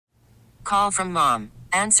call from mom.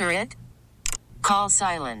 Answer it. Call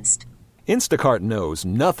silenced. Instacart knows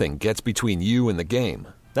nothing gets between you and the game.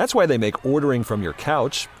 That's why they make ordering from your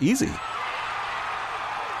couch easy.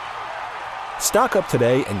 Stock up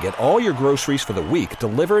today and get all your groceries for the week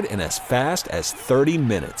delivered in as fast as 30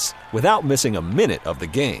 minutes without missing a minute of the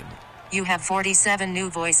game. You have 47 new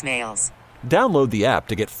voicemails. Download the app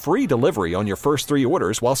to get free delivery on your first 3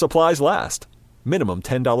 orders while supplies last. Minimum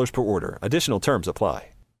 $10 per order. Additional terms apply.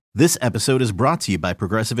 This episode is brought to you by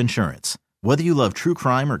Progressive Insurance. Whether you love true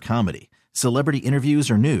crime or comedy, celebrity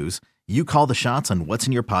interviews or news, you call the shots on what's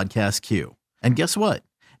in your podcast queue. And guess what?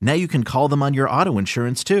 Now you can call them on your auto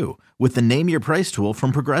insurance too with the Name Your Price tool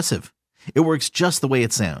from Progressive. It works just the way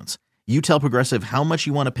it sounds. You tell Progressive how much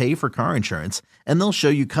you want to pay for car insurance, and they'll show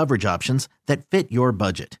you coverage options that fit your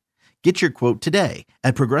budget. Get your quote today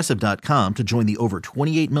at Progressive.com to join the over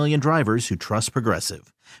 28 million drivers who trust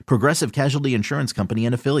Progressive. Progressive Casualty Insurance Company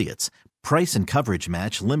and Affiliates. Price and coverage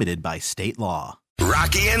match limited by state law.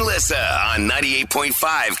 Rocky and Lissa on 98.5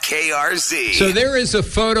 KRZ. So there is a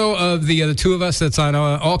photo of the two of us that's on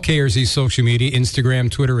all KRZ social media, Instagram,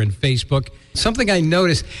 Twitter, and Facebook. Something I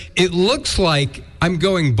noticed, it looks like I'm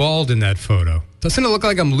going bald in that photo. Doesn't it look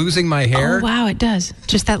like I'm losing my hair? Oh, wow, it does.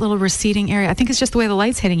 Just that little receding area. I think it's just the way the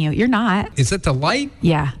light's hitting you. You're not. Is it the light?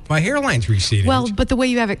 Yeah. My hairline's receding. Well, but the way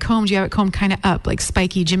you have it combed kind of up, like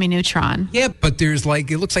spiky Jimmy Neutron. Yeah, but there's it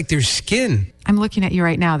looks like there's skin. I'm looking at you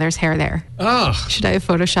right now. There's hair there. Oh. Should I have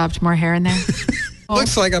photoshopped more hair in there?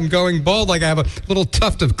 Looks like I'm going bald, like I have a little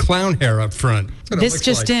tuft of clown hair up front. This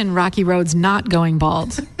just in, Rocky Road's not going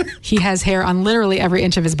bald. He has hair on literally every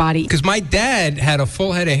inch of his body. Because my dad had a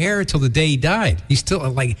full head of hair until the day he died. He's still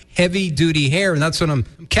heavy-duty hair, and that's what I'm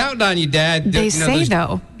counting on you, Dad. They say,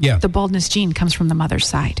 though, the baldness gene comes from the mother's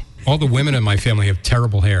side. All the women in my family have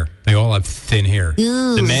terrible hair. They all have thin hair.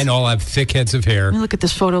 Ew. The men all have thick heads of hair. Let me look at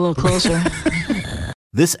this photo a little closer.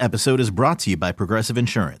 This episode is brought to you by Progressive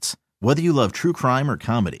Insurance. Whether you love true crime or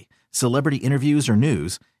comedy, celebrity interviews or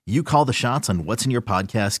news, you call the shots on what's in your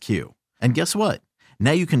podcast queue. And guess what?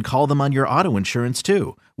 Now you can call them on your auto insurance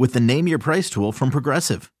too with the Name Your Price tool from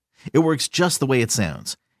Progressive. It works just the way it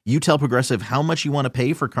sounds. You tell Progressive how much you want to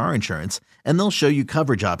pay for car insurance, and they'll show you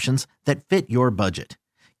coverage options that fit your budget.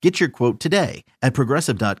 Get your quote today at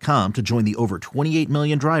Progressive.com to join the over 28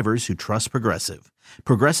 million drivers who trust Progressive.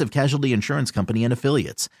 Progressive Casualty Insurance Company and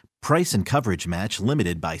Affiliates. Price and coverage match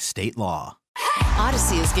limited by state law.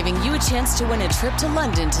 Odyssey is giving you a chance to win a trip to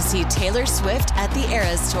London to see Taylor Swift at the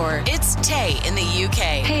Eras Tour. It's Tay in the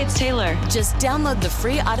UK. Hey, it's Taylor. Just download the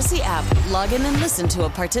free Odyssey app, log in and listen to a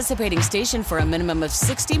participating station for a minimum of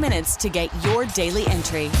 60 minutes to get your daily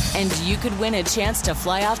entry. And you could win a chance to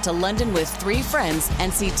fly off to London with 3 friends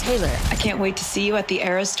and see Taylor. I can't wait to see you at the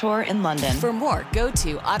Eras Tour in London. For more, go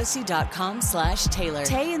to odyssey.com/Taylor.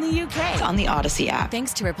 Tay in the UK. It's on the Odyssey app.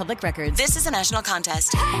 Thanks to Republic Records. This is a national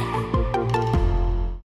contest.